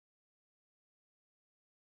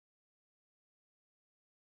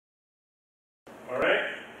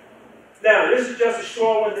Now, this is just a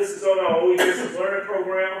short one. This is on our OE Distance Learning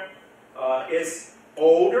Program. It's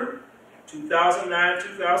older, 2009,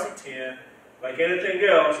 2010. Like anything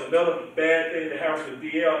else, another bad thing that happens with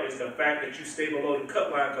DL is the fact that you stay below the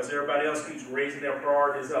cut line because everybody else keeps raising their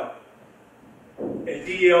priorities up. And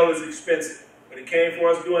DL is expensive. When it came for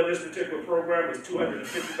us doing this particular program, it was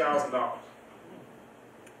 $250,000.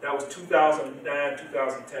 That was 2009,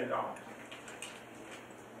 2010 dollars.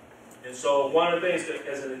 And so one of the things that,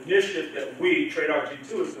 as an initiative that we, TradeOut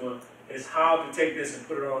G2, is doing is how to take this and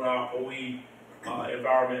put it on our OE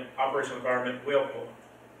operational environment well code.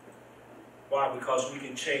 Why? Because we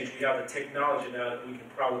can change. We have the technology now that we can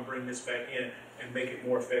probably bring this back in and make it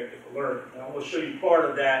more effective for learning. Now, I'm going to show you part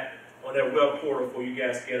of that on that web portal before you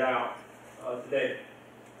guys get out today.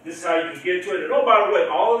 This is how you can get to it. And oh, by the way,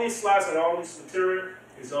 all of these slides and all this material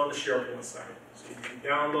is on the SharePoint site. So you can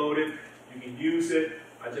download it, you can use it.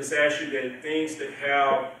 I just ask you that things that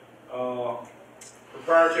have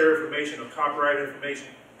proprietary information or copyright information,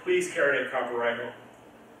 please carry that copyright over.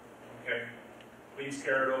 Okay? Please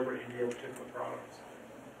carry it over in your particular products.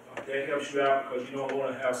 That helps you out because you don't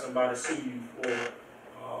want to have somebody sue you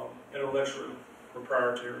for intellectual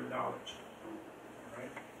proprietary knowledge.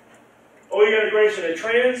 OE integration and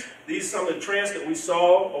trends. These are some of the trends that we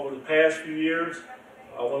saw over the past few years.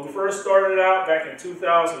 When we first started out back in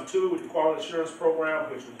 2002 with the Quality Assurance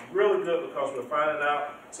Program, which was really good because we're finding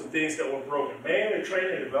out some things that were broken. Mainly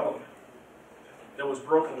training and development that was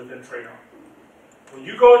broken within TradeOut. When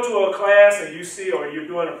you go to a class and you see, or you're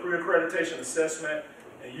doing a pre-accreditation assessment,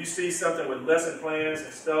 and you see something with lesson plans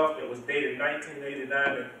and stuff that was dated 1989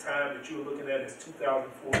 at the time that you were looking at is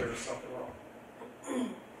 2004, there's something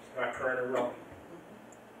wrong. Not current and relevant.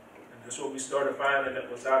 And that's what we started finding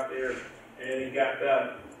that was out there, and it got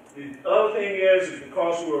better. The other thing is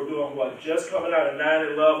because we were doing what? Just coming out of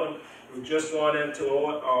 9/11, we were just going into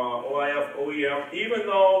OIF, OEM, even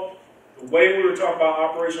though the way we were talking about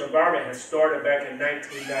operational environment had started back in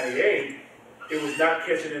 1998, it was not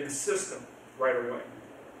catching in the system right away.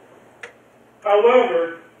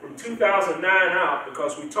 However, from 2009 out,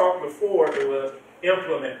 because we talked before, it was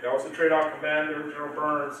implement. That was the TradeOut commander, General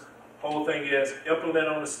Burns. Whole thing is implement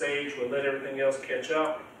on the stage. We'll let everything else catch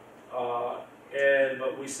up.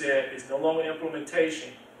 But we said it's no longer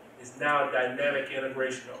implementation. It's now dynamic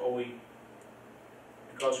integration of OE.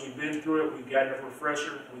 Because we've been through it, we've gotten a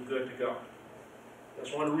refresher, we're good to go.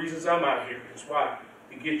 That's one of the reasons I'm out here. That's why.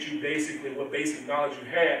 To get you basically what basic knowledge you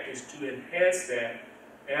have is to enhance that,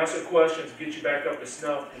 answer questions, get you back up to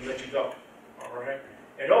snuff, and let you go. All right?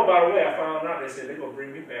 And oh, by the way, I found out they said they're going to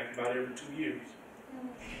bring me back about every 2 years.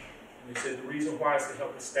 And they said the reason why is to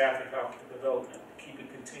help the staff and help the development, to keep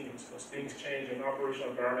it continuous, because things change in an operational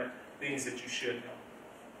environment, things that you should know.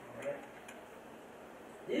 All right?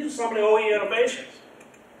 These are some of the OE innovations.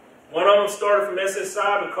 One of them started from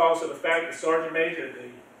SSI because of the fact that Sergeant Major,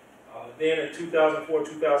 then in 2004,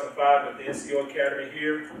 2005 at the NCO Academy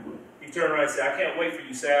here, he turned around and said, I can't wait for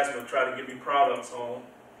you SASMA to try to give me products on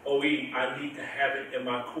OE. I need to have it in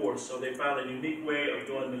my course. So they found a unique way of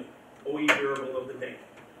doing the OE variable of the day.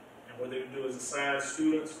 And what they would do is assign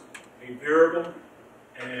students a variable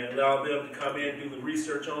and allow them to come in, do the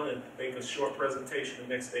research on it, and make a short presentation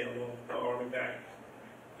the next day along with the Army values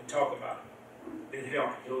and talk about it. It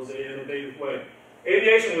helped. It was an innovative way.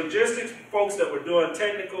 Aviation logistics, folks that were doing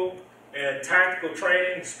technical and tactical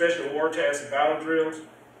training, especially war tasks and battle drills,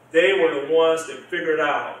 they were the ones that figured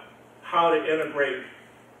out how to integrate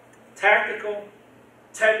tactical,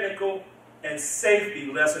 technical, and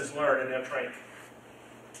safety lessons learned in their training.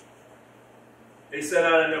 They set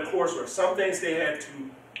out in their coursework some things they had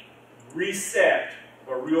to reset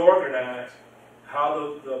or reorganize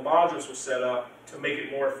how the modules were set up to make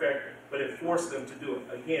it more effective, but it forced them to do it.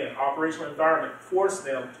 Again, operational environment forced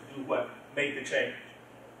them to do what? Make the change.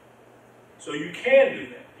 So you can do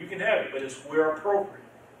that. You can have it, but it's where appropriate.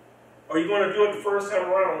 Are you going to do it the first time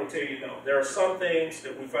around? I'm going to tell you no. There are some things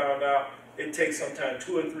that we found out it takes sometimes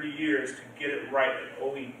 2 or 3 years to get it right in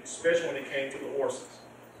OE, especially when it came to the horses.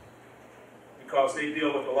 Because they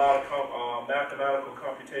deal with a lot of mathematical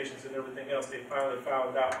computations and everything else, they finally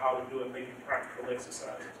found out how to do it, making practical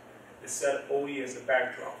exercises. They set OE as a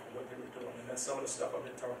backdrop for what they were doing, and that's some of the stuff I've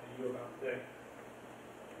been talking to you about today.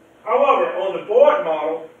 However, on the Boyd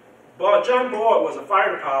model, John Boyd was a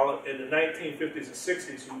fighter pilot in the 1950s and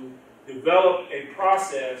 60s who developed a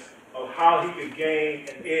process of how he could gain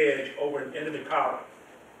an edge over an enemy pilot.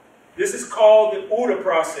 This is called the OODA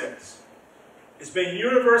process. It's been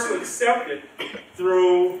universally accepted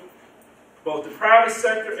through both the private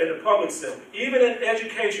sector and the public sector. Even in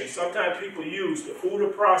education, sometimes people use the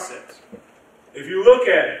OODA process. If you look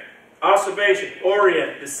at it, Observation,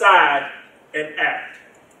 orient, decide, and act.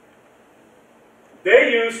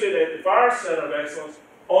 They used it at the Fire Center of Excellence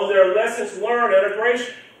on their lessons learned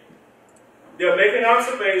integration. They'll make an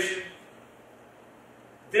observation,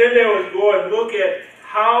 then they would go and look at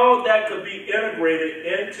how that could be integrated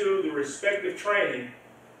into the respective training,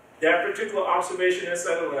 that particular observation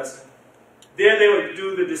inside the lesson. Then they would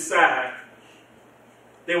do the decide.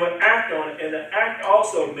 They would act on it, and the act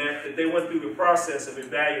also meant that they went through the process of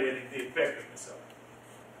evaluating the effectiveness of it.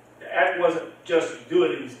 The act wasn't just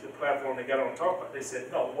doing the platform they got on top of. They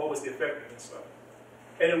said, no, what was the effectiveness of it?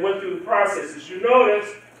 And it went through the processes. You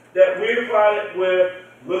notice that we applied it with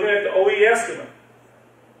looking at the OE estimate.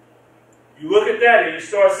 You look at that and you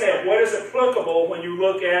start saying, what is applicable when you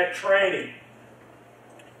look at training,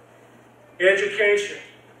 education?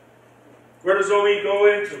 Where does OE go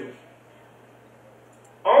into it?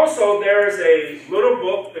 Also, there is a little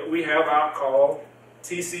book that we have out called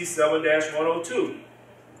TC 7-102,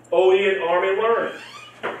 OE and Army Learning.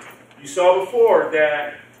 You saw before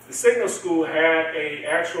that the Signal School had an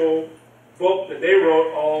actual book that they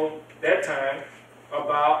wrote on that time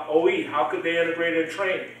about OE. How could they integrate it in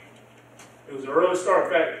training? It was an early start.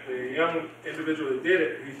 In fact, the young individual that did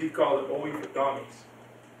it, he called it OE for Dummies.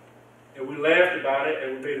 And we laughed about it,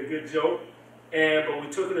 and we made a good joke. But we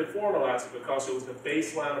took it and formalized it because it was the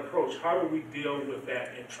baseline approach. How do we deal with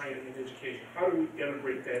that in training and education? How do we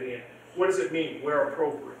integrate that in? What does it mean, where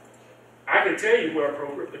appropriate? I can tell you where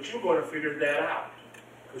appropriate, but you're going to figure that out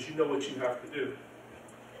because you know what you have to do.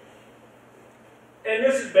 And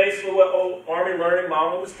this is basically what Army Learning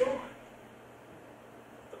Model was doing.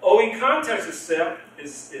 The OE context is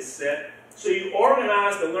set, so you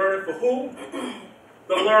organize the learning for who?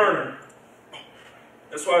 The learner.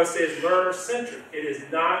 That's why it says learner-centric. It is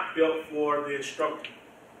not built for the instructor.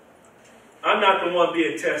 I'm not the one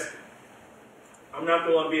being tested. I'm not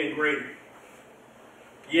the one being graded.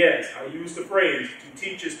 Yes, I use the phrase to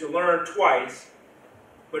teach is to learn twice,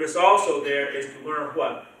 but it's also there is to learn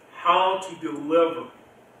what? How to deliver,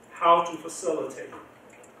 how to facilitate.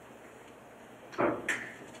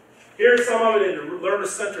 Here's some of it in the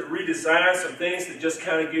learner-centric redesign, some things that just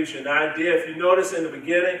kind of gives you an idea. If you notice in the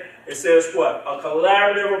beginning, it says what? A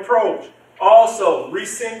collaborative approach. Also,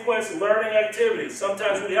 resequence learning activities.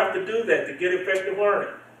 Sometimes we have to do that to get effective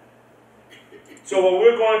learning. So when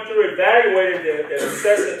we're going through evaluating and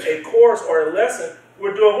assessing a course or a lesson,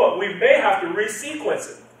 we're doing what? We may have to resequence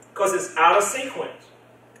it because it's out of sequence.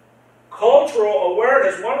 Cultural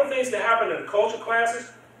awareness. One of the things that happened in the culture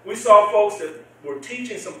classes, we saw folks that were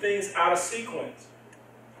teaching some things out of sequence.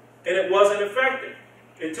 And it wasn't effective.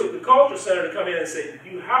 It took the Culture Center to come in and say,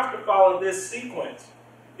 you have to follow this sequence.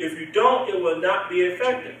 If you don't, it will not be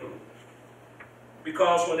effective.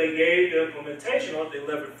 Because when they gave the implementation on it, they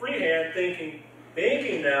left it freehand, thinking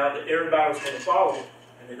now that everybody was going to follow it.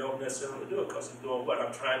 And they don't necessarily do it because they're doing what?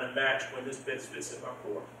 I'm trying to match when this best fits in my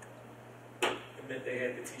course. It meant they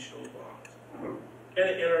had to teach those blocks. And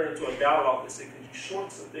it entered into a dialogue that said, could you shorten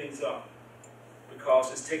some things up?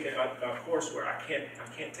 Because it's taking our course where I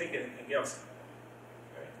can't take anything else.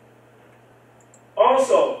 Okay.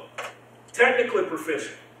 Also, technically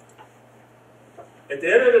proficient. At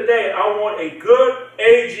the end of the day, I want a good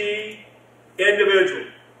AG individual.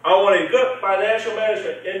 I want a good financial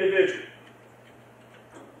management individual.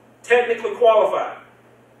 Technically qualified.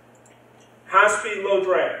 High speed, low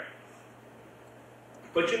drag.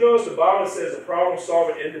 But you notice the bottom says a problem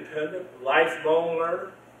solver, independent, lifelong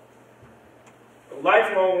learner.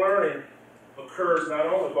 Lifelong learning occurs not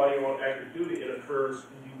only while you're on active duty, it occurs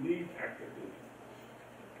when you leave active duty.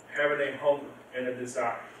 Having a hunger and a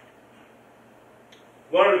desire.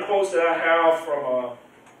 One of the quotes that I have from a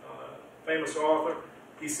famous author,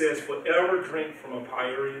 he says, forever drink from a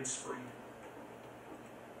Pyrenean spring.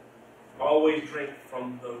 Always drink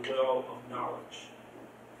from the well of knowledge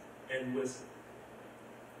and wisdom.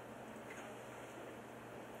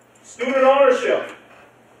 Student ownership.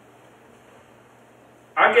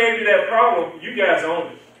 I gave you that problem, you guys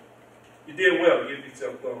owned it. You did well. Give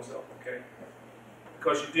yourself a thumbs up, okay?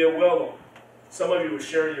 Because you did well on it. Some of you were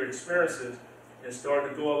sharing your experiences and starting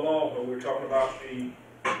to go along when we were talking about the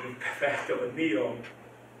fact of a need on it.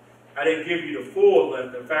 I didn't give you the full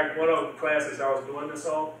length. In fact, one of the classes I was doing this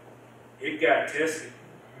on, it got tested.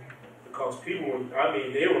 Because people were,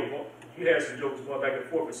 you had some jokes going back and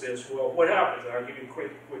forth and says, well, what happens? And I'll give you a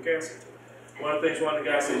quick answer to it. One of the things one of the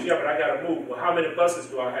guys says, yeah, but I got to move. Well, how many buses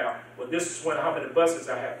do I have? Well, this is how many buses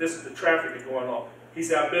I have. This is the traffic that's going on. He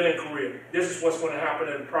said, I've been in Korea. This is what's going to happen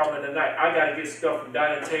in probably in the night. I got to get stuff from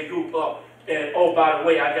Diane Taegu up And oh, by the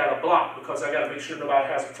way, I got a block because I got to make sure nobody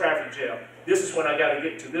has a traffic jam. This is when I got to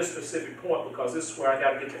get to this specific point because this is where I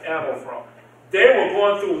got to get the ammo from. They were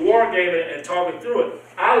going through wargaming and talking through it.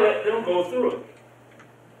 I let them go through it.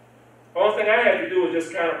 The only thing I had to do was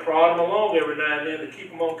just kind of prod them along every now and then to keep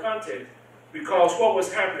them on context. Because what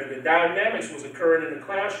was happening, the dynamics was occurring in the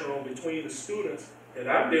classroom between the students that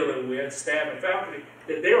I'm dealing with, staff and faculty,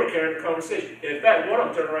 that they were carrying the conversation. In fact, one of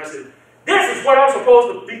them turned around and said, "This is what I'm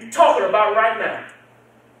supposed to be talking about right now."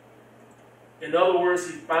 In other words,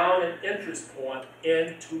 he found an interest point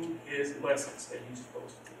into his lessons that he's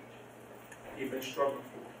supposed to teach. He'd been struggling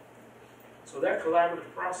for it. So that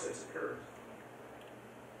collaborative process occurs.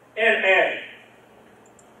 And adding.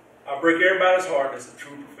 I break everybody's heart that's a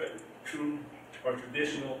true or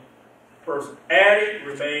traditional person. Adding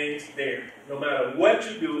remains there. No matter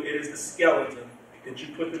what you do, it is the skeleton that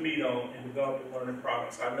you put the meat on in developing learning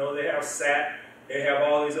products. I know they have SAT, they have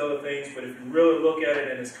all these other things, but if you really look at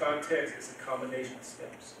it in its context, it's a combination of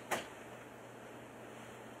steps.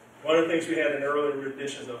 One of the things we had in earlier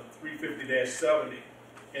editions of 350-70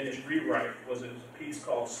 in its rewrite was a piece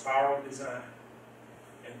called Spiral Design.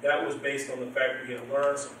 And that was based on the fact we had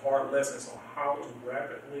learned some hard lessons on how to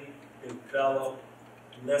rapidly develop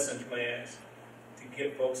lesson plans to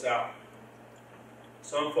get folks out.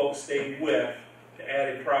 Some folks stay with the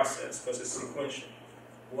added process because it's sequential.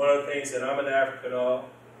 One of the things that I'm an advocate of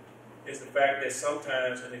is the fact that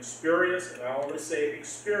sometimes an experienced, and I only say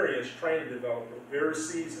experienced training developer, very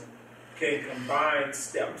seasoned, can combine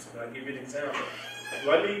steps. And I'll give you an example.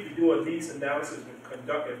 Do I need to do a needs analysis and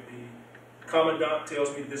conduct if the commandant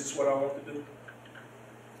tells me this is what I want to do?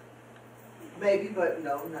 Maybe, but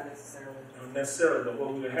no, not necessarily. Not necessarily, but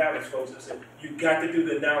what we would have is folks that say, you got to do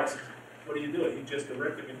the analysis. What do you do? You just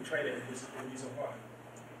directed me to training, and this is the reason why.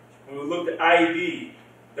 When we looked at IED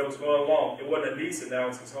that was going along, it wasn't a needs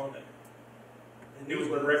analysis on that. It was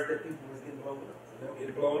directed that people was getting blown up.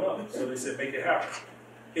 Getting blown up. So they said, make it happen.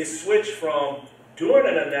 It switched from doing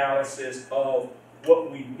an analysis of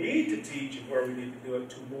what we need to teach and where we need to do it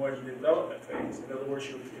to more in the development phase. In other words,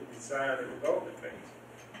 you would design the development phase.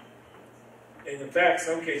 And in fact,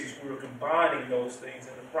 some cases we were combining those things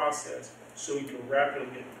in the process so we could rapidly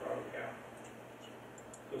get the product out.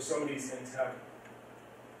 So some of these things happen.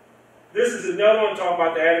 This is another one talking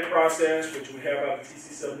about the added process, which we have out of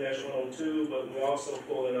TC7-102, but we're also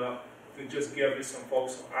pulling up to just give you some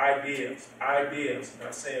folks some ideas. Ideas. I'm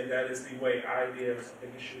not saying that is the way. Ideas. I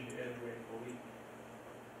think it should be integrated for we.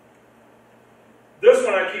 This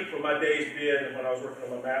one I keep from my days being when I was working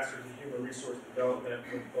on my master's in human resource development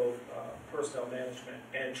with both personnel management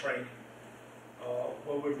and training.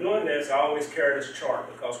 When we're doing this, I always carry this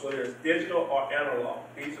chart because whether it's digital or analog,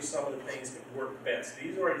 these are some of the things that work best.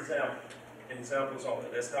 These are examples only.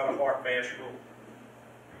 That's not a hard, fast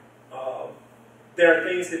rule. There are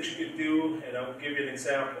things that you can do, and I'll give you an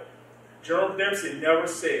example. Jerome Dempsey never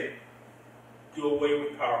said, do away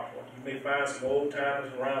with PowerPoint. You may find some old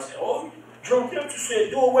timers around saying, oh, Jerome Dempsey said,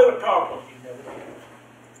 do away with PowerPoint. He never did.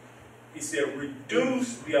 He said,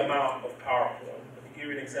 reduce the amount of PowerPoint. Give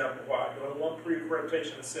you an example why. During one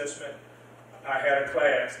pre-accreditation assessment, I had a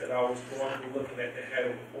class that I was going through looking at that had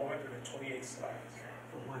over 428 slides.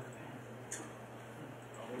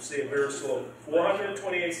 I'm going to say it very slowly.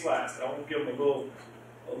 428 slides. I want to give them a little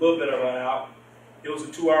bit of it out. It was a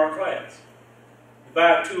 2-hour class.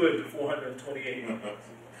 Divide 2 into 428.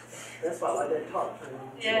 That's why I like that talk.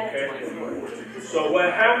 Yeah. Okay. So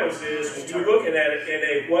what happens is when you're looking at it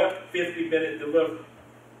in a 50-minute delivery,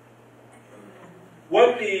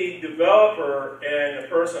 what the developer and the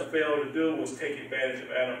person failed to do was take advantage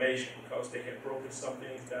of animation because they had broken some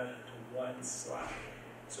things down into one slide.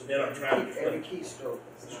 So then I'm trying to Every keystroke.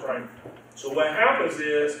 That's right. So what happens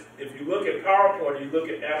is, if you look at PowerPoint, you look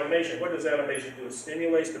at animation, what does animation do? It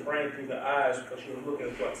stimulates the brain through the eyes because you're looking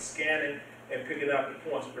at what? Scanning and picking out the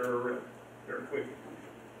points very quickly.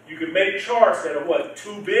 You can make charts that are what?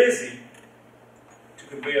 Too busy to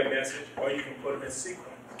convey a message, or you can put them in sequence.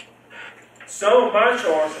 Some of my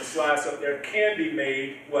charts and slides up there can be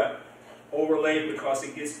made, what? Overlaid because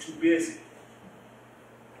it gets too busy.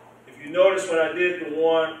 If you notice when I did the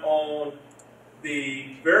one on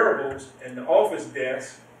the variables and the office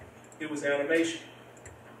desk, it was animation.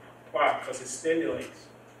 Why? Because it stimulates.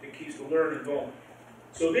 It keeps the learning going.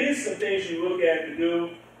 So these are some things you look at to do.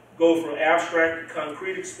 Go from abstract to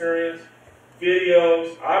concrete experience,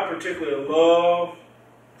 videos. I particularly love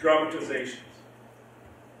dramatizations.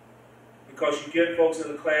 Because you get folks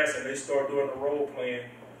in the class and they start doing the role playing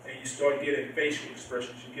and you start getting facial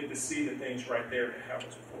expressions. You get to see the things right there that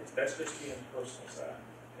happens before us. That's just the personal side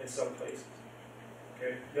in some places.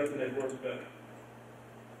 Okay? Nothing that works better.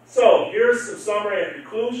 So here's some summary and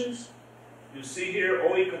conclusions. You see here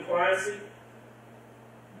OE compliancy.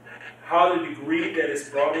 How the degree that it's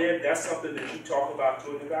brought in, that's something that you talk about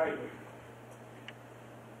to an evaluator.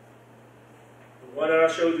 The one that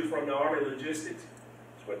I showed you from the Army Logistics,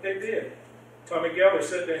 that's what they did. Tommy Geller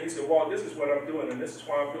sat there and he said, "Well, this is what I'm doing and this is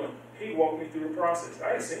why I'm doing it." He walked me through the process. I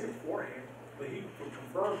had seen it beforehand, but he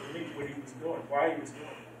confirmed to me what he was doing, why he was doing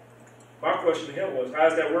it. My question to him was,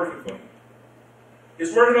 how's that working for you?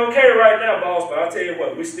 It's working okay right now, boss, but I'll tell you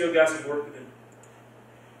what, we still got some work to do.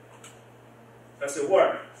 I said,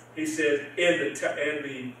 what? He said, in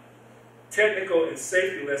the technical and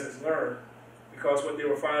safety lessons learned, because what they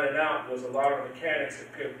were finding out was a lot of mechanics,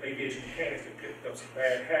 aviation mechanics, that picked up some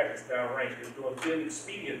bad habits downrange. They were doing really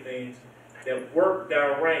expedient things that worked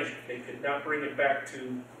downrange. They could not bring it back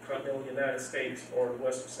to continental United States or the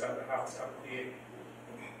western side of the house out of the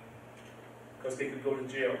because they could go to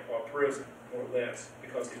jail or prison, more or less,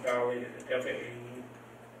 because they violated the FAA.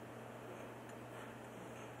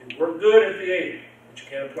 It worked good at the 80, but you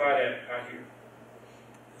can't apply that out here.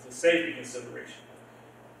 It's a safety consideration.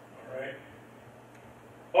 All right.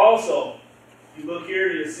 Also, you look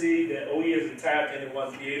here, you see that OE is attached in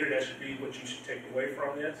one theater. That should be what you should take away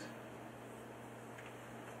from this.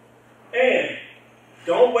 And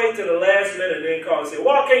don't wait till the last minute and then call and say,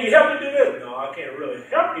 "Well, can you help me do this?" No, I can't really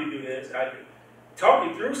help you do this. I can talk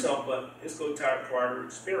you through something, but it's going to require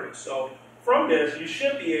experience. So from this, you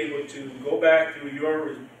should be able to go back through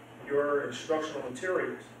your instructional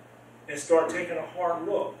materials and start taking a hard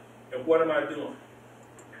look at what am I doing.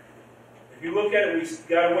 If you look at it, we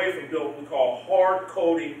got away from what we call hard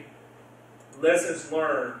coding lessons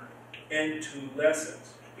learned into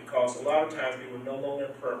lessons, because a lot of times they were no longer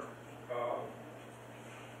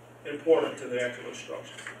important to the actual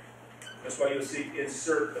instruction. That's why you'll see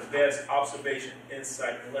insert the best observation,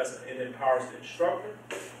 insight, and lesson. It empowers the instructor,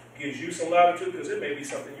 gives you some latitude, because it may be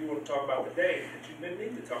something you want to talk about today that you didn't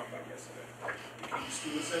need to talk about yesterday. To keep the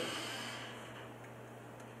students in.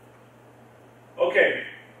 Okay,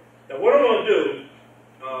 now what I'm going to do,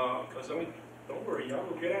 because don't worry, y'all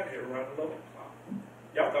will get out here around 11 o'clock.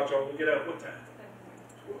 Y'all thought y'all would get out at what time?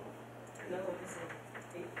 12.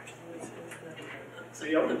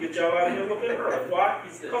 See, I'm going to get y'all out of here a little bit early. Why?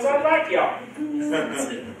 Because I like y'all.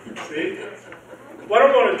 See? What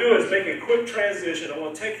I'm going to do is make a quick transition. I'm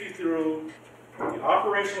going to take you through the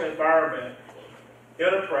operational environment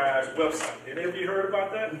enterprise website. Any of you heard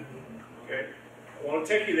about that? Okay. I want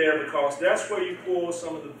to take you there because that's where you pull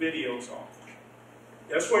some of the videos off.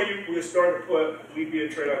 That's where we're starting to put, we being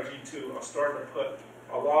TradeOut G2, are starting to put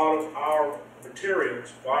a lot of our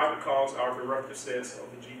materials. Why? Because our director says so,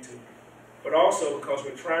 the G2. But also because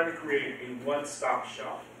we're trying to create a one-stop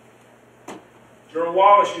shop. General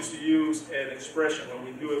Wallace used to use an expression when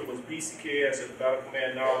we knew it was BCKS, a Battle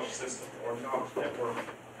Command Knowledge System or Knowledge Network.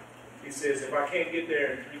 He says, if I can't get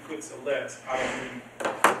there in 3 clicks or less, I don't need it.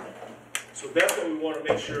 So that's what we want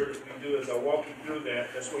to make sure that we do. As I walk you through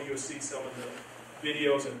that, that's where you'll see some of the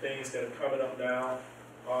videos and things that are coming up now.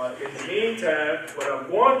 In the meantime, what I'm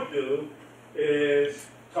going to do is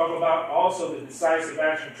talk about also the decisive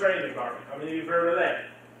action training environment. How many of you have heard of that?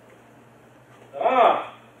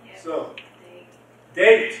 So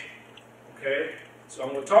date. Okay. So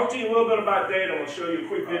I'm going to talk to you a little bit about date. I'm going to show you a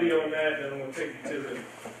quick video on that, and then I'm going to take you to the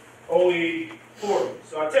OE portal.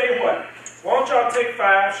 So I'll tell you what. Why don't y'all take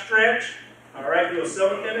 5, stretch. All right, do a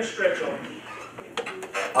 7-minute stretch on it.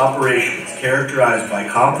 Operations characterized by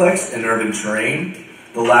complex and urban terrain,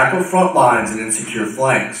 the lack of front lines and insecure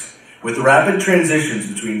flanks, with rapid transitions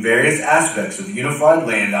between various aspects of unified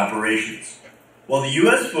land operations. While the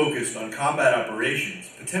U.S. focused on combat operations,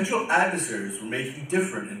 potential adversaries were making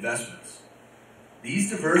different investments. These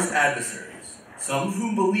diverse adversaries, some of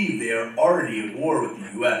whom believe they are already at war with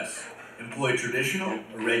the U.S., employ traditional,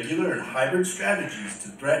 irregular, and hybrid strategies to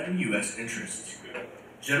threaten U.S. interests.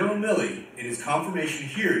 General Milley, in his confirmation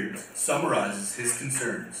hearings, summarizes his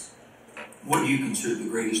concerns. What do you consider the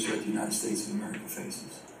greatest threat the United States of America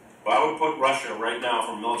faces? Well, I would put Russia right now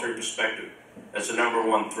from a military perspective as the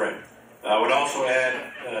 #1 threat. I would also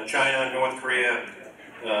add China, North Korea,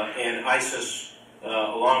 and ISIS,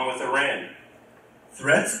 along with Iran.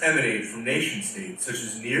 Threats emanate from nation-states such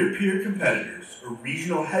as near-peer competitors or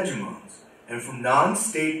regional hegemons, and from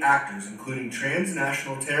non-state actors including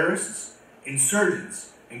transnational terrorists,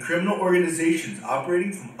 insurgents, and criminal organizations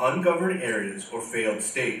operating from ungoverned areas or failed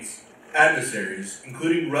states. Adversaries,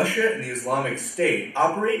 including Russia and the Islamic State,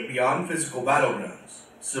 operate beyond physical battlegrounds,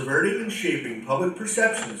 subverting and shaping public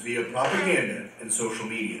perceptions via propaganda and social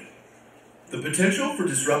media. The potential for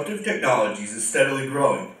disruptive technologies is steadily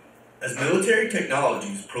growing. As military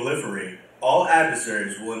technologies proliferate, all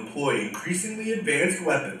adversaries will employ increasingly advanced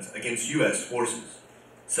weapons against U.S. forces.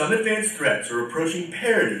 Some advanced threats are approaching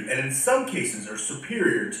parity and in some cases are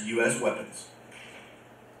superior to U.S. weapons.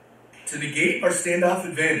 To negate our standoff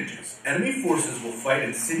advantages, enemy forces will fight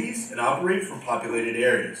in cities and operate from populated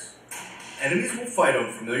areas. Enemies will fight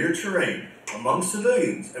on familiar terrain, among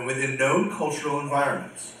civilians, and within known cultural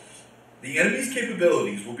environments. The enemy's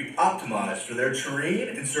capabilities will be optimized for their terrain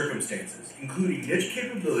and circumstances, including niche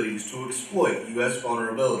capabilities to exploit U.S.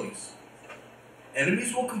 vulnerabilities.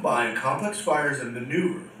 Enemies will combine complex fires and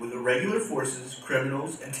maneuver with irregular forces,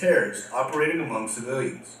 criminals, and terrorists operating among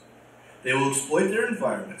civilians. They will exploit their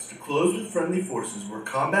environments to close with friendly forces where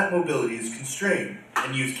combat mobility is constrained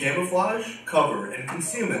and use camouflage, cover, and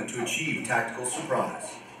concealment to achieve tactical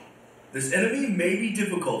surprise. This enemy may be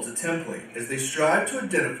difficult to template as they strive to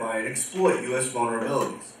identify and exploit U.S.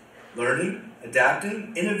 vulnerabilities, learning,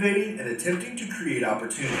 adapting, innovating, and attempting to create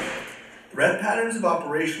opportunity. Threat patterns of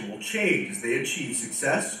operation will change as they achieve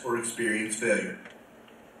success or experience failure.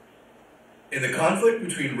 In the conflict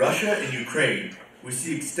between Russia and Ukraine, we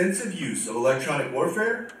see extensive use of electronic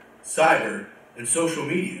warfare, cyber, and social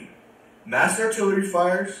media, mass artillery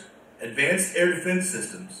fires, advanced air defense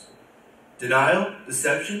systems, denial,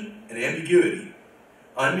 deception, and ambiguity,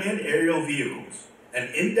 unmanned aerial vehicles, and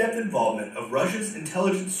in-depth involvement of Russia's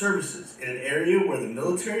intelligence services in an area where the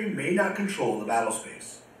military may not control the battle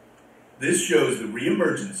space. This shows the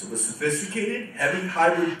reemergence of a sophisticated, heavy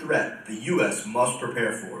hybrid threat the U.S. must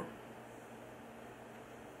prepare for.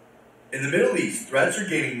 In the Middle East, threats are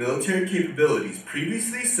gaining military capabilities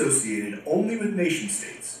previously associated only with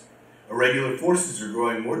nation-states. Irregular forces are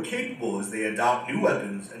growing more capable as they adopt new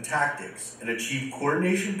weapons and tactics and achieve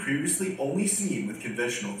coordination previously only seen with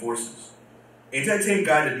conventional forces. Anti-tank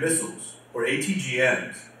guided missiles, or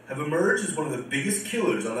ATGMs, have emerged as one of the biggest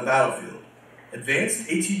killers on the battlefield. Advanced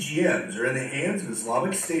ATGMs are in the hands of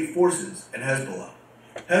Islamic State forces and Hezbollah.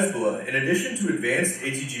 Hezbollah, in addition to advanced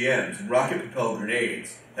ATGMs and rocket-propelled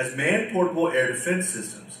grenades, has manned portable air defense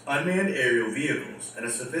systems, unmanned aerial vehicles, and a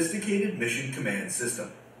sophisticated mission command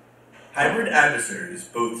system. Hybrid adversaries,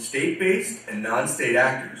 both state-based and non-state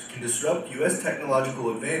actors, can disrupt U.S.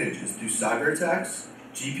 technological advantages through cyber attacks,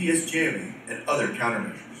 GPS jamming, and other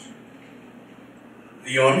countermeasures.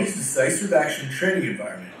 The Army's Decisive Action Training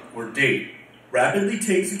Environment, or DATE, rapidly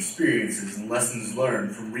takes experiences and lessons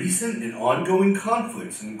learned from recent and ongoing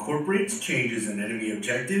conflicts and incorporates changes in enemy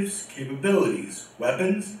objectives, capabilities,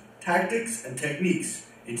 weapons, tactics, and techniques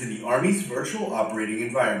into the Army's virtual operating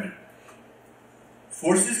environment.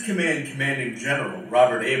 Forces Commanding General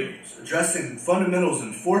Robert Abrams, addressing fundamentals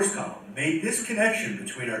in FORSCOM, made this connection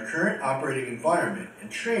between our current operating environment and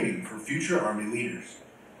training for future Army leaders.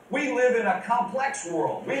 We live in a complex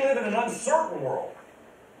world. We live in an uncertain world.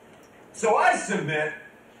 So I submit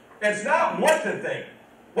it's not what to think.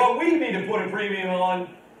 What we need to put a premium on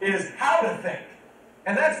is how to think.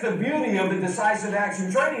 And that's the beauty of the decisive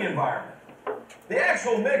action training environment. The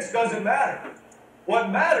actual mix doesn't matter.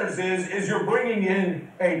 What matters is you're bringing in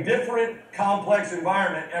a different, complex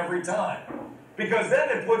environment every time. Because then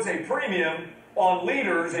it puts a premium on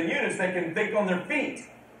leaders and units that can think on their feet.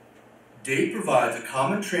 DATE provides a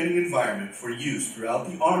common training environment for use throughout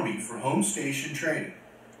the Army for home station training.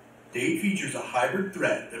 DATE features a hybrid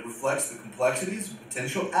threat that reflects the complexities of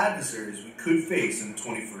potential adversaries we could face in the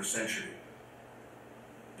 21st century.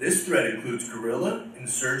 This threat includes guerrilla,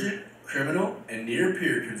 insurgent, criminal, and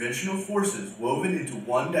near-peer conventional forces woven into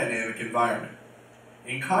one dynamic environment.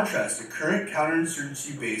 In contrast to current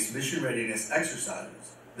counterinsurgency-based mission readiness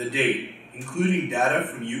exercises, the DATE, including data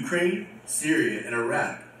from Ukraine, Syria, and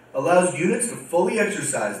Iraq, allows units to fully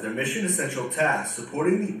exercise their mission-essential tasks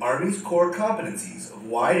supporting the Army's core competencies of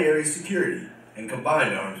wide-area security and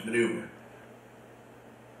combined arms maneuver.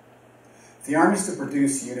 If the Army is to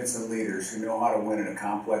produce units and leaders who know how to win in a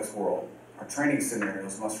complex world, our training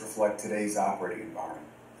scenarios must reflect today's operating environment.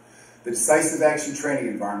 The decisive action training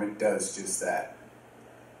environment does just that.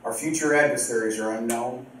 Our future adversaries are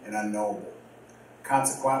unknown and unknowable.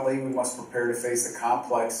 Consequently, we must prepare to face a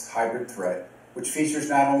complex hybrid threat which features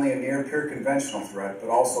not only a near-peer conventional threat, but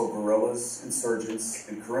also guerrillas, insurgents,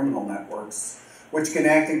 and criminal networks, which can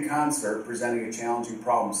act in concert, presenting a challenging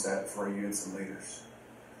problem set for our units and leaders.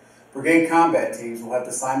 Brigade combat teams will have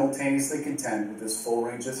to simultaneously contend with this full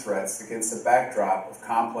range of threats against a backdrop of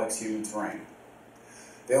complex human terrain.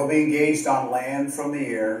 They will be engaged on land, from the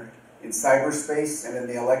air, in cyberspace, and in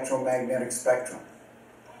the electromagnetic spectrum.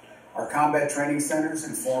 Our combat training centers,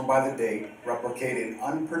 informed by the DATE, replicate an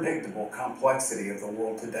unpredictable complexity of the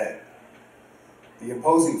world today. The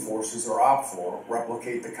opposing forces, or OPFOR,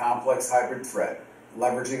 replicate the complex hybrid threat,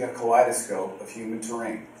 leveraging a kaleidoscope of human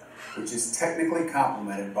terrain. which is technically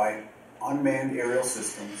complemented by unmanned aerial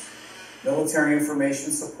systems, military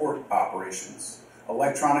information support operations,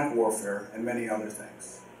 electronic warfare, and many other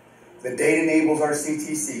things. The date enables our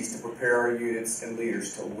CTCs to prepare our units and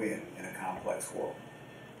leaders to win in a complex world.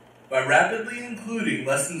 By rapidly including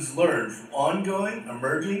lessons learned from ongoing,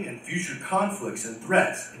 emerging, and future conflicts and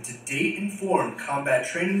threats into date-informed combat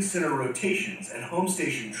training center rotations and home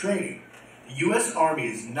station training, the U.S. Army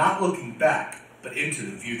is not looking back, but into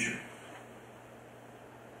the future.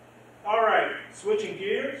 All right, switching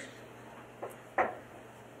gears.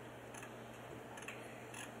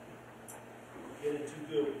 Getting too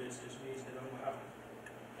good with this means that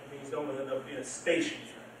that means I'm gonna end up being stationed.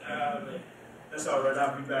 That's all right,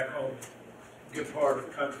 I'll be back home. Good part of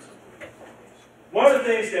the country. One of the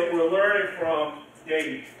things that we're learning from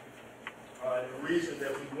Dave, and the reason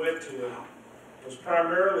that we went to it, was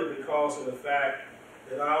primarily because of the fact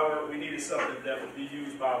that we needed something that would be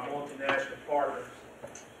used by our multinational partners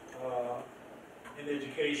in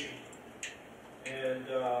education. And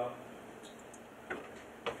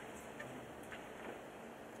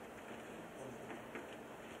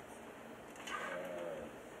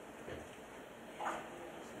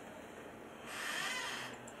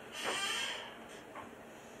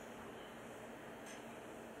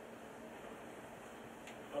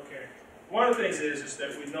okay. One of the things is that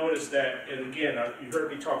we noticed that, and again, you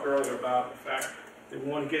heard me talk earlier about the fact that we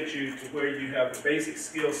want to get you to where you have the basic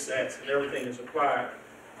skill sets and everything is applied.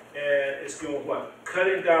 And it's doing what?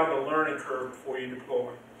 Cutting down the learning curve before you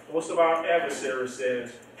deploy. Most of our adversaries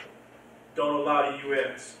says, don't allow the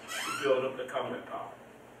U.S. to build up the combat power.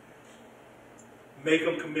 Make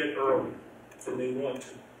them commit early if they want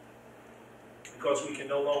to. Because we can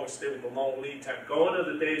no longer stay with the long lead time. Going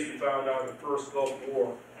to the days we found out in the first Gulf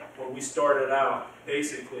War, where we started out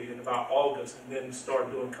basically in about August and then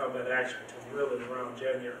started doing combat action until really around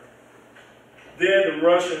January. Then the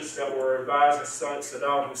Russians that were advising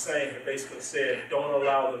Saddam Hussein had basically said, don't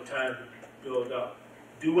allow the time to build up.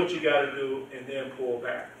 Do what you got to do and then pull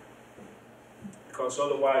back. Because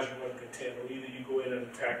otherwise you're going to contend, or either you go in and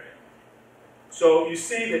attack them. So you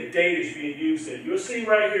see that date is being used there. You'll see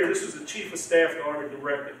right here, this is the Chief of Staff and Army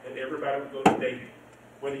Directive, and everybody would go to date.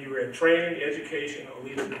 Whether you're in training, education, or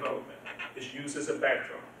leader development, it's used as a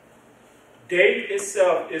backdrop. Date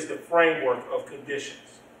itself is the framework of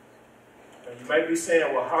conditions. Now you might be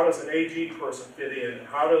saying, well, how does an AG person fit in? And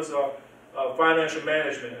how does a financial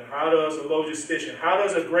management? And how does a logistician? How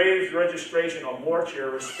does a graves registration or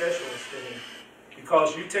mortuary specialist fit in?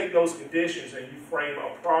 Because you take those conditions and you frame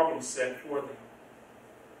a problem set for them.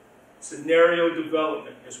 Scenario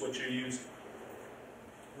development is what you're using.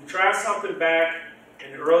 We tried something back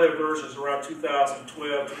in the earlier versions around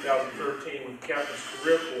 2012, 2013 with Captain's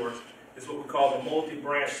Career Course. Is what we call the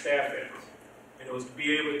multi-branch staff ends. And it was to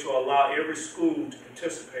be able to allow every school to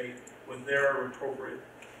participate with their appropriate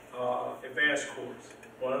advanced course.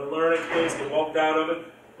 One of the learning things that walked out of it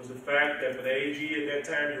was the fact that for the AG at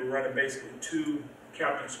that time, you were running basically 2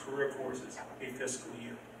 Captain's Career Courses a fiscal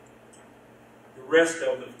year. The rest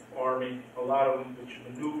of the Army, a lot of them, which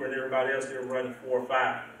maneuver and everybody else, they were running 4 or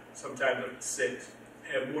 5, sometimes up to 6,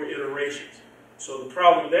 have more iterations. So the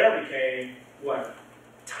problem there became what?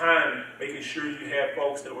 Timing, making sure you had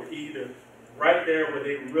folks that were either right there where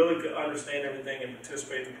they really could understand everything and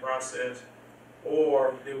participate in the process,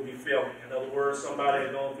 or they would be failing. In other words, somebody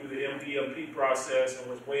had gone through the MDMP process and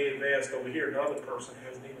was way advanced over here, another person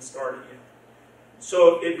hasn't even started yet.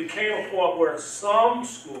 So it became a point where some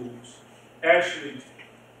schools actually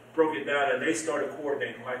broke it down and they started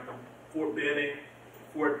coordinating, like Fort Benning,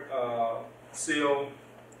 Fort Sill,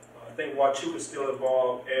 I think Huachuca is still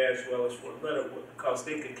involved, as well as Fort Leonard, because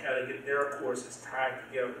they could kind of get their courses tied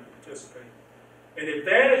together and participate. An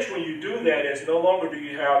advantage when you do that is no longer do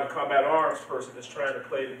you have the combat arms person that's trying to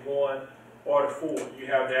play the 1 or the 4. You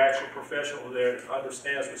have the actual professional there that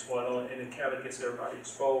understands what's going on, and it kind of gets everybody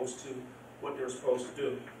exposed to what they're supposed to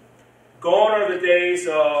do. Gone are the days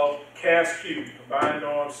of CASQ, Combined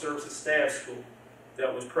Armed Services Staff School,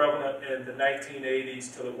 that was prevalent in the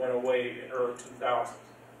 1980s till it went away in early 2000s.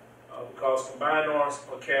 Because Combined Arms,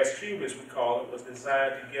 or CASQ as we call it, was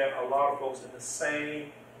designed to get a lot of folks in the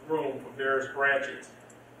same room for various branches.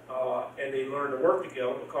 And they learned to work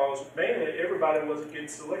together because mainly everybody wasn't getting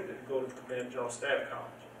selected to go to the Command General Staff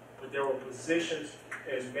College. But there were positions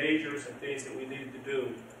as majors and things that we needed to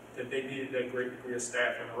do that they needed that great degree of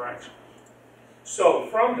staff interaction. So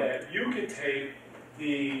from that, you can take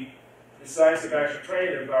the decisive action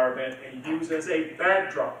training environment and use it as a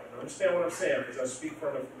backdrop. And understand what I'm saying, because I speak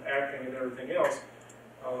from acting and everything else,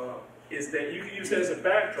 is that you can use it as a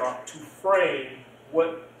backdrop to frame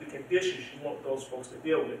what the conditions you want those folks to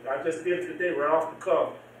deal with. I just did it today right off the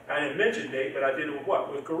cuff. I didn't mention date, but I did it with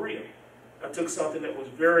what? With Korea. I took something that was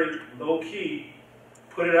very low-key,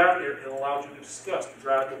 put it out there, and allowed you to discuss, to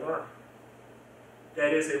drive to learn.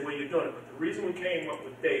 That is a way you're doing it. But the reason we came up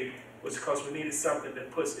with date was because we needed something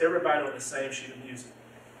that puts everybody on the same sheet of music.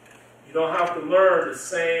 You don't have to learn the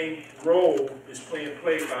same role that's being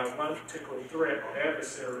played by one particular threat or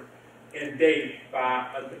adversary in date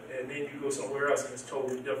and then you go somewhere else and it's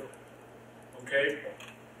totally different. Okay?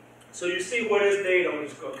 So you see what is date. I'm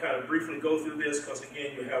just going to kind of briefly go through this because,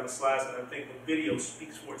 again, you have the slides, and I think the video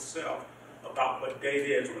speaks for itself about what date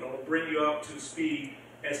is. But I'm going to bring you up to speed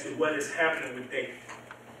as to what is happening with date.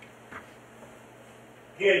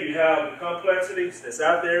 Again, you have the complexities that's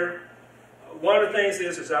out there. One of the things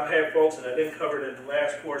is I've had folks, and I didn't cover it in the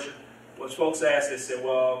last portion, was folks asked, they said,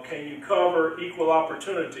 well, can you cover equal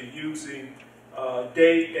opportunity using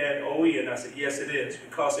date and OE? And I said, yes, it is,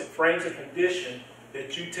 because it frames a condition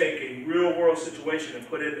that you take a real-world situation and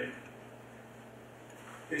put in there.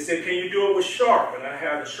 They said, can you do it with Sharp? And I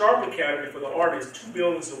have the Sharp Academy for the Artists 2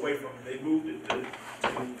 buildings away from me. They moved it to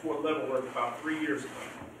Fort Leavenworth about 3 years ago.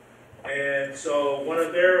 And so one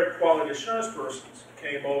of their quality assurance persons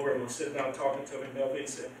came over and was sitting down talking to me, and he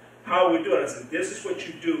said, how are we doing? I said, this is what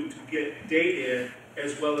you do to get date in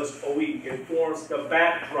as well as OE. It forms the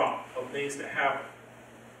backdrop of things that happen.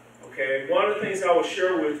 Okay, one of the things I will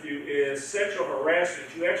share with you is sexual harassment.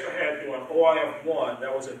 You actually had during OIF-1,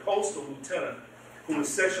 that was a postal lieutenant who was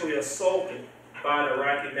sexually assaulted by an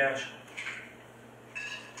Iraqi national.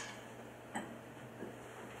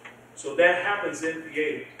 So that happens in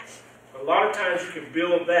theater. A lot of times you can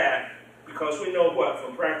build that because we know what,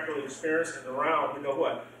 from practical experience and around, we know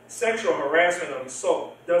what, sexual harassment and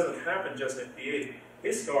assault doesn't happen just at theater.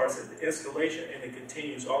 It starts at the escalation and it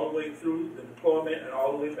continues all the way through the deployment and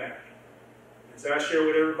all the way back. As I share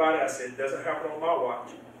with everybody, I said it doesn't happen on my watch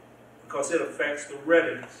because it affects the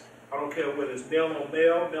readiness. I don't care whether it's male on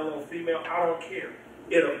male, male on female, I don't care.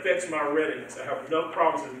 It affects my readiness. I have enough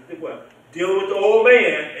problems with dealing with the old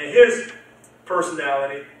man and his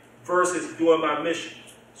personality versus doing my mission.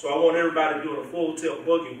 So I want everybody doing a full tilt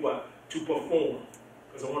boogie, to perform.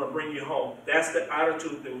 Because I want to bring you home. That's the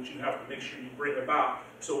attitude that you have to make sure you bring about.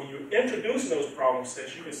 So when you're introducing those problem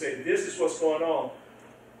sets, you can say, this is what's going on.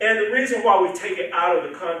 And the reason why we take it out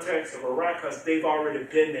of the context of Iraq, because they've already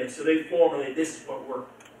been there. So they formulate, this is what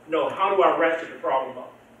worked. No, how do I ratchet the problem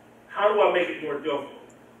up? How do I make it more difficult?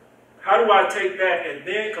 How do I take that and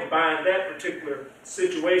then combine that particular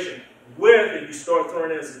situation with, and you start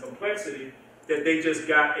throwing in as a complexity, that they just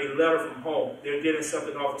got a letter from home. They're getting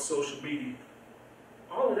something off of social media.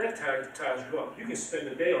 All of that ties you up. You can spend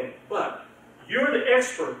the day on it. But you're the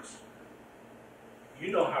experts.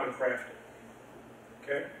 You know how to craft it.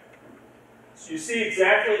 Okay? So you see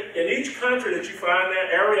exactly, in each country that you find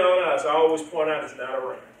that, Ariana, as I always point out, is not a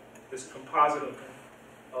rank. It's a composite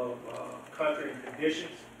of country and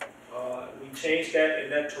conditions. We changed that in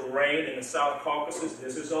that terrain in the South Caucasus.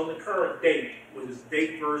 This is on the current date, which is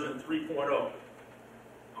date version 3.0.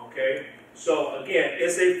 Okay? So again,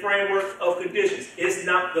 it's a framework of conditions. It's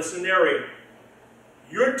not the scenario.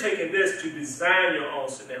 You're taking this to design your own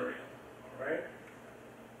scenario. All right?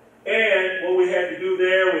 And what we had to do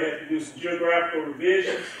there, we had to do some geographical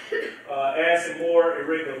revisions, add some more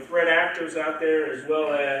irregular threat actors out there, as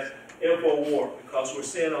well as info war, because we're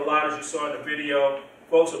seeing a lot, as you saw in the video,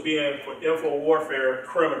 folks are being, for info warfare,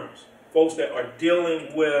 criminals, folks that are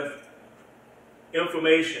dealing with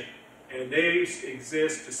information, and they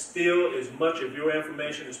exist to steal as much of your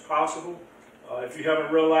information as possible. If you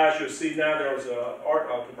haven't realized, you'll see now there was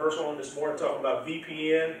a commercial on this morning talking about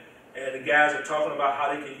VPN, and the guys are talking about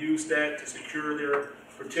how they can use that to secure their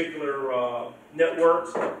particular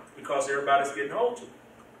networks because everybody's getting hold to it.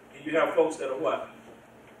 And you have folks that are what?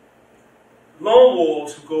 Lone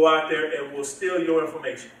wolves who go out there and will steal your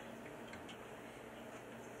information.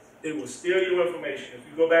 They will steal your information. If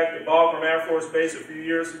you go back to Bagram Air Force Base a few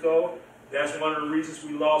years ago, that's one of the reasons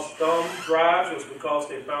we lost thumb drives, was because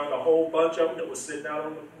they found a whole bunch of them that was sitting out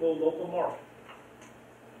on the little local market.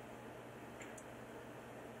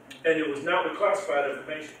 And it was not with classified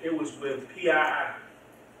information, it was with PII.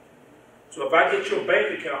 So if I get your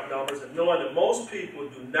bank account numbers, and knowing that most people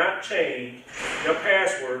do not change their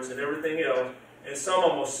passwords and everything else, and some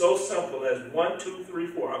of them are so simple as 1, 2, 3,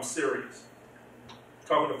 4, I'm serious.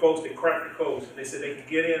 Talking to folks that crack the codes, and they said they can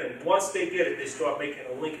get in, and once they get it, they start making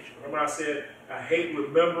a linkage. Remember I said I hate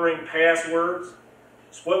remembering passwords?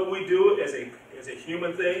 It's what we do as a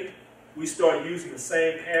human thing. We start using the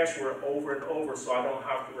same password over and over so I don't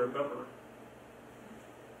have to remember it.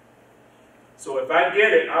 So if I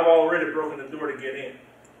get it, I've already broken the door to get in.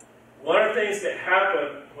 One of the things that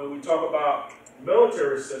happen when we talk about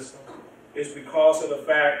military systems is because of the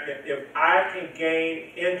fact that if I can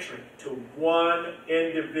gain entry to one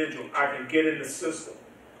individual, I can get in the system.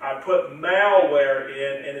 I put malware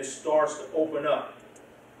in and it starts to open up.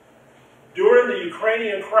 During the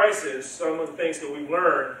Ukrainian crisis, some of the things that we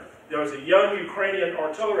learned, there was a young Ukrainian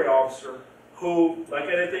artillery officer who, like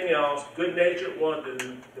anything else, good-natured, wanted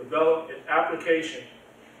to develop an application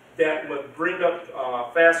that would bring up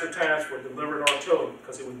faster times for delivered artillery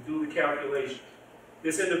because it would do the calculation.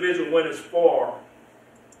 This individual went as far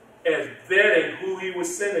as vetting who he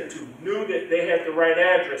was sending to, knew that they had the right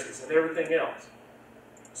addresses and everything else.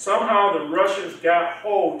 Somehow the Russians got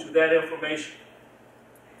hold to that information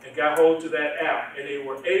and got hold to that app, and they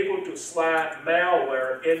were able to slide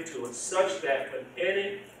malware into it such that when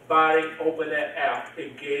anybody opened that app,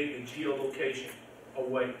 it gave the geolocation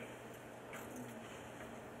away.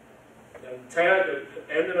 Now, the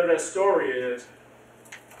ending of that story is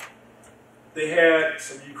they had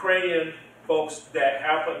some Ukrainian folks that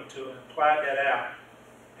happened to apply that app,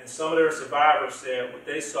 and some of their survivors said what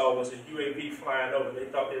they saw was a UAV flying over. They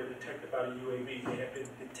thought they were detected by the UAV. They had been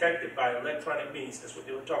detected by electronic means. That's what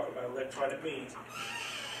they were talking about, electronic means.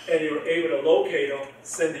 And they were able to locate them,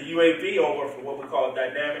 send the UAV over for what we call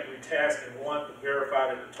dynamic retasking. One, to verify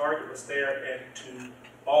that the target was there, and to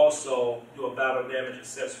also do a battle damage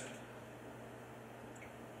assessment.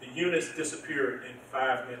 The units disappeared in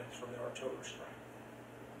 5 minutes from the artillery strike.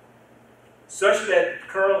 Such that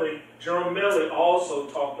currently, General Milley also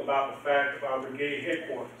talked about the fact of our brigade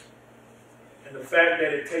headquarters and the fact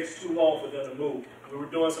that it takes too long for them to move. We were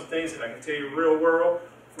doing some things that I can tell you real world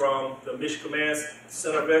from the Mission Command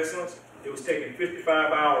Center of Excellence. It was taking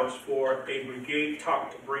 55 hours for a brigade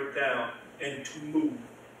top to break down and to move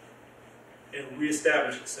and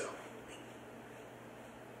reestablish itself.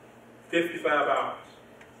 55 hours.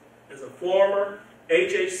 As a former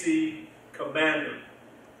HHC commander,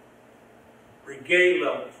 brigade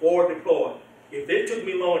level, forward deployed, if it took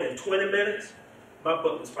me longer than 20 minutes, my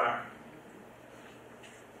butt was fired.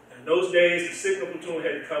 In those days, the signal platoon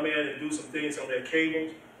had to come in and do some things on their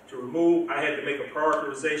cables to remove. I had to make a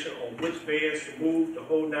prioritization on which vans to move the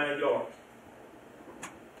whole 9 yards.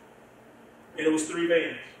 And it was 3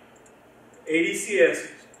 vans.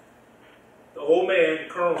 ADCSs, the old man, the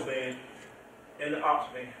colonel's van, and the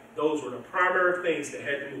ops van. Those were the primary things that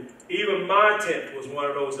had to move. Even my tent was one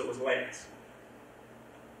of those that was last.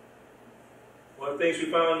 One of the things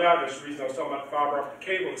we found out, that's the reason I was talking about the fiber optic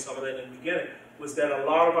cable and some of that in the beginning, was that a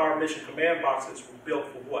lot of our mission command boxes were built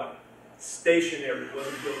for what? Stationary,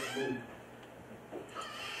 wasn't built to move.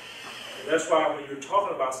 And that's why when you're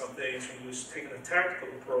talking about some things, when you're taking a tactical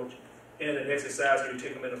approach in an exercise where you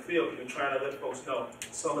take them in the field, you're trying to let folks know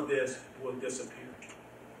some of this will disappear.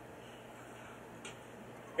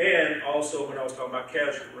 And also when I was talking about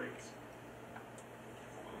casualty rates.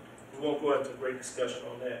 We won't go into a great discussion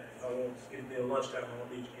on that. I won't get near lunchtime, I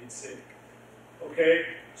won't need you to get sick. Okay,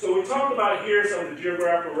 so we talked about here some of the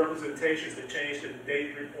geographical representations that changed to the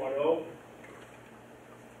DATE 3.0.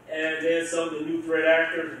 And then some of the new threat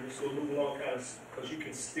actors, and we're still moving along kind of, because you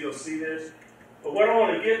can still see this. But what I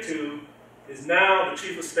want to get to is now the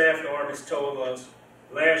Chief of Staff of the Army told us,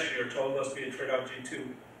 last year, told us via TRADOC G2,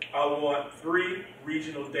 I want 3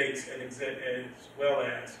 regional dates and as well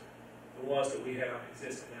as the ones that we have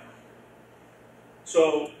existing now.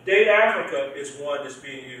 So DATE Africa is one that's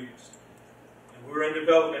being used. And we're in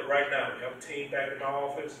development right now. We have a team back in my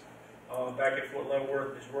office, back at Fort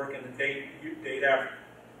Leavenworth, that's working the DATE Africa.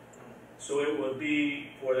 So it will be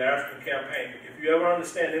for the African campaign. If you ever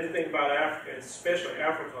understand anything about Africa, especially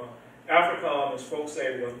AFRICOM, AFRICOM, as folks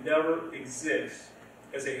say, will never exist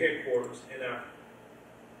as a headquarters in Africa.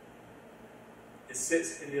 It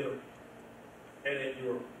sits in Italy and in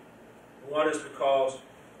Europe. One is because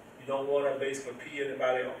you don't want to basically pee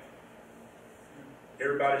anybody off.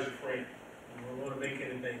 Everybody's your friend. You don't want to make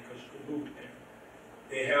anything because you can move it there.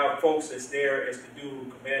 They have folks that's there as to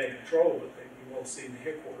do command and control, but you won't see the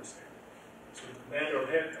headquarters there. So the commander of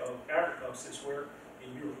AFRICOM sits where?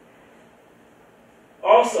 In Europe.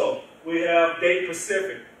 Also, we have DATE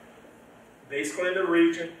Pacific. Basically in the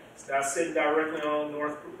region. It's not sitting directly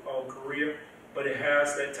on Korea, but it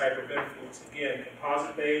has that type of influence. Again,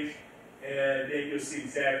 composite based, and then you'll see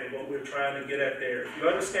exactly what we're trying to get at there. If you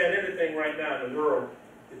understand anything right now in the world,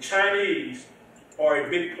 the Chinese are a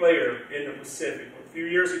big player in the Pacific. A few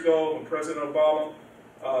years ago, when President Obama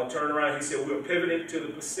turned around, he said, we're pivoting to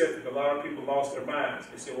the Pacific. A lot of people lost their minds.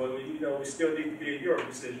 They said, well, you know, we still need to be in Europe.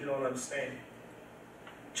 He said, you don't understand.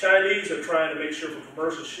 Chinese are trying to make sure for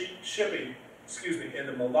commercial shipping, in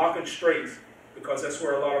the Malaccan Straits, because that's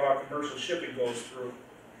where a lot of our commercial shipping goes through,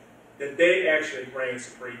 that they actually reign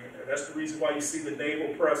supreme in there. That's the reason why you see the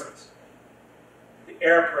naval presence, the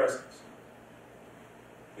air presence.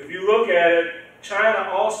 If you look at it, China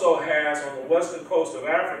also has, on the western coast of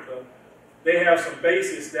Africa, they have some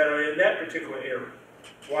bases that are in that particular area.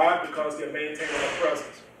 Why? Because they're maintaining a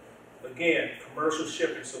presence. Again, commercial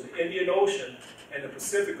shipping. So the Indian Ocean and the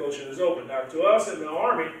Pacific Ocean is open. Now, to us in the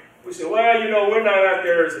Army, we say, well, you know, we're not out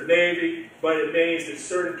there as a Navy, but it means that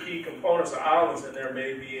certain key components or islands in there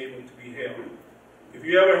may be able to be held. If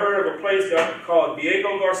you ever heard of a place called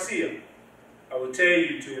Diego Garcia, I would tell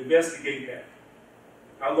you to investigate that.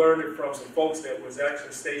 I learned it from some folks that was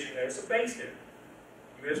actually stationed there. It's a base there,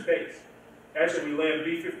 U.S. base. Actually, we land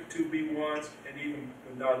B-52, B-1s, and even,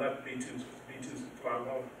 no, not B-2s, B-2s fly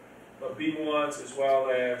home, but B-1s as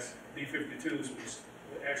well as B-52s,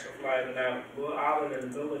 we actually fly in and out. A little island in the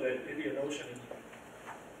middle of the Indian Ocean.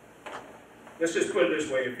 Let's just put it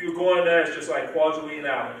this way. If you're going there, it's just like Kwajalein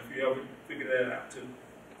Island, if you ever figure that out, too.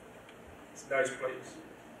 It's a nice place.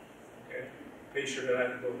 Okay? Make sure that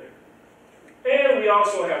I can go there. And we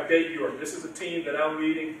also have Date Europe. This is a team that I'm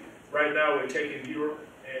leading. Right now we're taking Europe,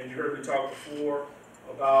 and you heard me talk before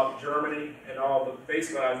about Germany and all the,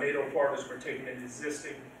 basically our NATO partners. We're taking an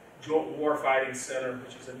existing Joint Warfighting Center,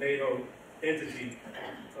 which is a NATO entity,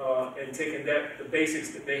 and taking that, the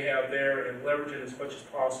basics that they have there and leveraging as much as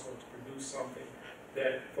possible to produce something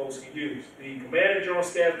that folks can use. The Command and General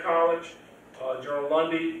Staff College, General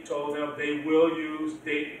Lundy told them they will use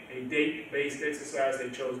a date-based exercise.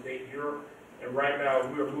 They chose Date Europe. And right now,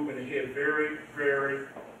 we are moving ahead very, very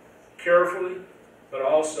carefully, but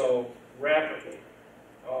also rapidly,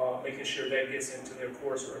 making sure that gets into their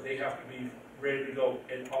course, or they have to be ready to go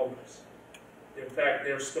in August. In fact,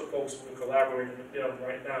 there's still folks who are collaborating with them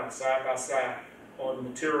right now, side by side, on the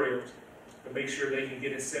materials to make sure they can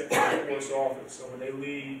get it set for the course office. So when they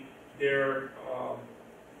leave their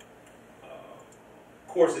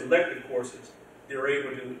elective courses, they're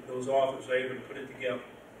able to, those authors are able to put it together.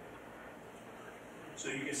 So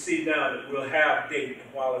you can see now that we'll have date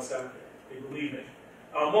while it's out there. They believe it.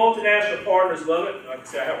 Our multinational partners love it. Like I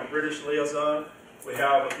said, I have a British liaison. We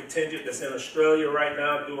have a contingent that's in Australia right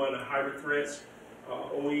now doing a hybrid threats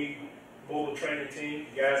OE mobile training team.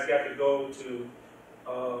 The guys got to go to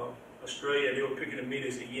Australia, and they were picking a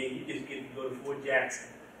meeting. They said, yeah, you just get to go to Fort Jackson.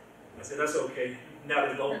 I said, that's okay.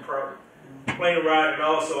 Not a long plane ride, and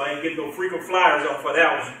also I ain't getting no frequent flyers off for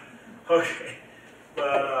that one. Okay.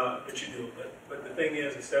 But you do. But the thing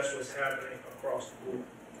is that's what's happening across the board.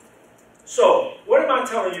 So, what am I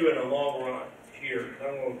telling you in the long run here?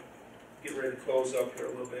 I'm going to get ready to close up here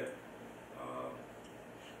a little bit.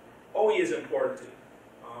 OE is important too.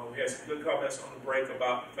 We had some good comments on the break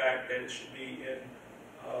about the fact that it should be in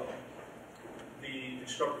the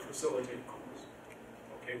instructor facilitator course.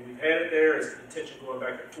 Okay, we've had it there. It's the intention going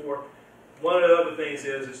back and forth. One of the other things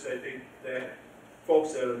is that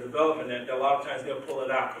folks that are developing that, a lot of times they'll pull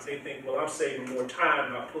it out because they think, well, I'm saving more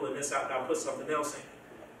time by pulling this out and I'll put something else in.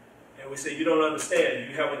 And we say, you don't understand.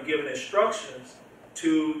 You haven't given instructions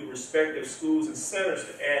to the respective schools and centers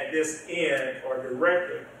to add this in, or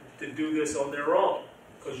director to do this on their own.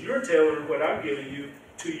 Because you're tailoring what I'm giving you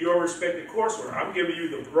to your respective coursework. I'm giving you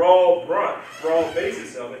the broad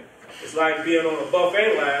basis of it. It's like being on a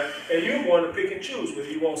buffet line, and you're going to pick and choose whether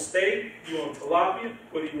you want steak, you want tilapia,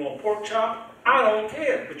 whether you want pork chop. I don't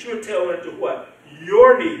care, but you're tailoring to what?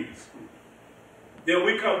 Your needs. Then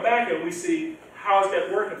we come back and we see, how's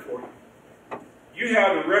that working for you? You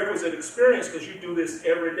have the requisite experience because you do this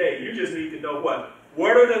every day. You just need to know what?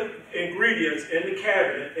 What are the ingredients in the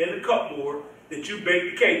cabinet, in the cupboard, that you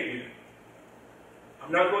bake the cake with?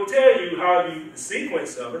 I'm not going to tell you how the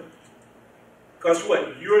sequence of it, because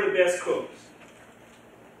what? You're the best cooks.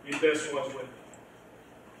 You're the best ones with it.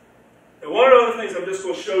 And one of the other things, I'm just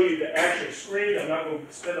going to show you the actual screen. I'm not going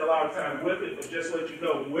to spend a lot of time with it, but just let you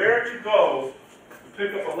know where to go to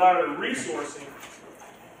pick up a lot of the resourcing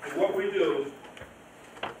and what we do.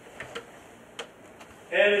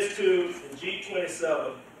 And it's to the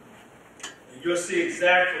G27. And you'll see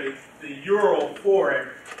exactly the euro for it.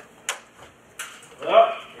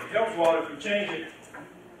 Well, it helps, Walter, if you change it. You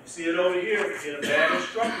see it over here. You get a bad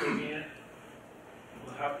instructor again.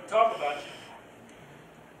 We'll have to talk about you.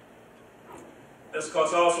 That's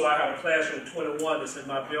because also I have a classroom 21 that's in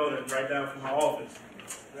my building right down from my office.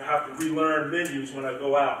 And I have to relearn menus when I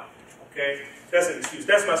go out. Okay? That's an excuse.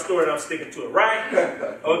 That's my story and I'm sticking to it,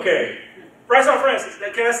 right? Okay. Bryce R. Francis,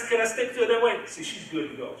 can I stick to it that way? See, she's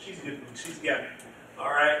good to go. She's good to go. She's got it. All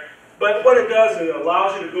right? But what it does is it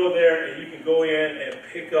allows you to go there and you can go in and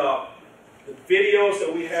pick up the videos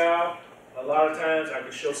that we have. A lot of times, I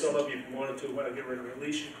can show some of you if you wanted to when I get ready to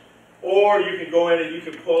release you. Or you can go in and you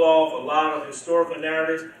can pull off a lot of historical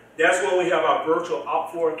narratives. That's where we have our virtual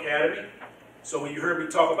OPT4 Academy. So when you heard me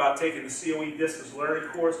talk about taking the COE Distance Learning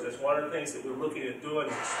course, that's one of the things that we're looking at doing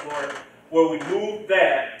is exploring where we move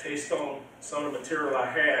that based on some of the material I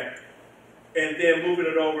had, and then moving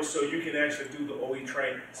it over so you can actually do the OE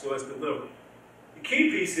training, so it's delivered. The key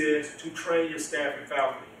piece is to train your staff and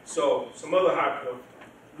faculty. So some other high points.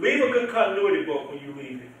 Leave a good continuity book when you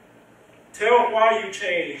leave it. Tell why you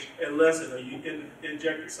changed a lesson or you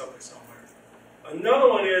injected something somewhere. Another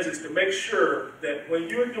one is to make sure that when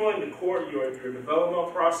you're doing your developmental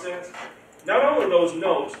process, not only those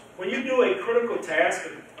notes, when you do a critical task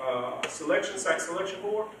site selection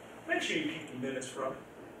board, make sure you keep the minutes from it.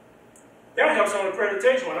 That helps on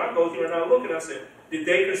accreditation. When I go through and I look and I say, did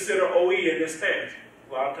they consider OE in this task?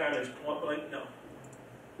 A lot of times it's point blank, no.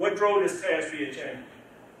 What drove this task being changed?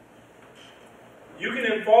 You can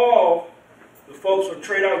involve the folks from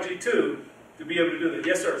TradeOut G2 to be able to do that.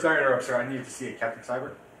 Yes, sir. Sorry to interrupt, sir. I need to see it, Captain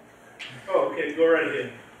Cyber. Oh, okay. Go right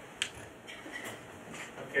ahead.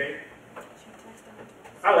 Okay.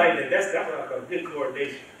 I like that. That's like a good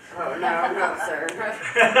coordination. Oh, no, sir.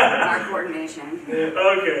 Not coordination.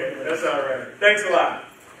 Okay, that's all right. Thanks a lot.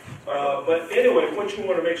 But anyway, what you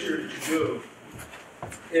want to make sure that you do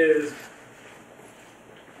is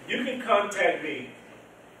you can contact me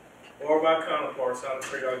or my counterparts out of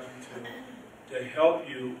TradeOut G2 to help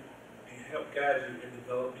you and help guide you in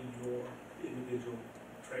developing your individual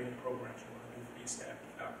training programs you want to do for your staff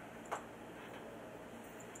and faculty.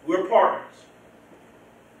 We're partners.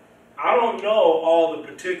 I don't know all the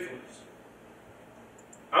particulars.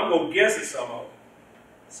 I'm going to guess at some of them.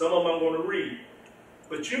 Some of them I'm going to read.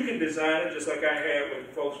 But you can design it just like I had with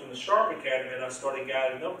the folks from the Sharp Academy, and I started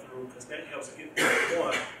guiding them through because that helps to get to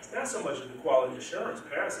one. It's not so much of the quality assurance,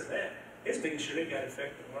 passing that. It's making sure they got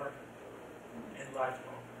effective learning and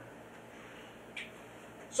lifelong learning.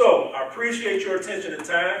 So, I appreciate your attention and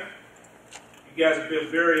time. You guys have been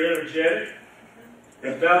very energetic.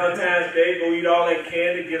 It's Valentine's Day, go eat all that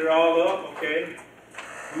candy, get it all up, okay?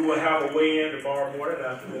 We will have a weigh-in tomorrow morning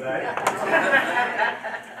after tonight.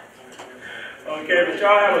 Okay, but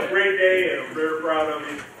y'all have a great day, and I'm very proud of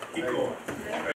you. Keep going.